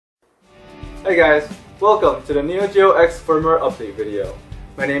Hey guys, welcome to the Neo Geo X firmware update video.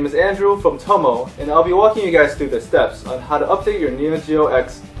 My name is Andrew from Tommo, and I'll be walking you guys through the steps on how to update your Neo Geo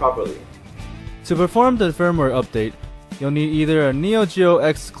X properly. To perform the firmware update, you'll need either a Neo Geo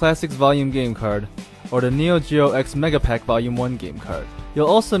X Classics Volume game card or the Neo Geo X Mega Pack Volume 1 game card. You'll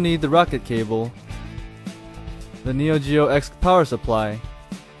also need the rocket cable, the Neo Geo X power supply,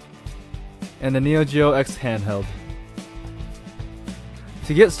 and the Neo Geo X handheld.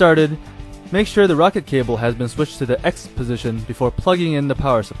 To get started, make sure the rocket cable has been switched to the X position before plugging in the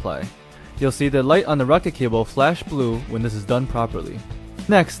power supply. You'll see the light on the rocket cable flash blue when this is done properly.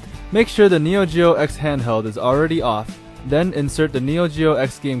 Next, make sure the Neo Geo X handheld is already off, then insert the Neo Geo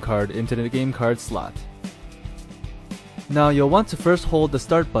X game card into the game card slot. Now you'll want to first hold the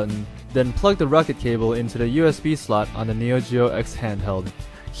start button, then plug the rocket cable into the USB slot on the Neo Geo X handheld.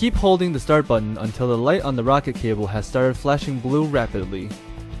 Keep holding the start button until the light on the rocket cable has started flashing blue rapidly.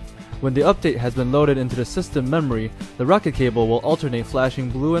 When the update has been loaded into the system memory, the rocket cable will alternate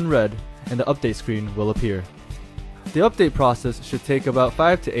flashing blue and red, and the update screen will appear. The update process should take about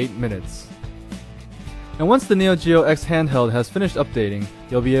 5 to 8 minutes. And once the Neo Geo X handheld has finished updating,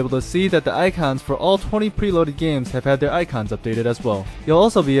 you'll be able to see that the icons for all 20 preloaded games have had their icons updated as well. You'll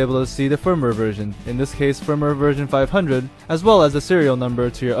also be able to see the firmware version, in this case firmware version 500, as well as the serial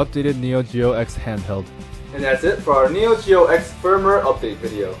number to your updated Neo Geo X handheld. And that's it for our Neo Geo X firmware update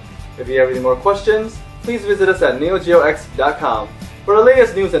video. If you have any more questions, please visit us at neogeox.com. For the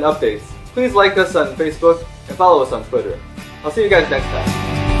latest news and updates, please like us on Facebook and follow us on Twitter. I'll see you guys next time.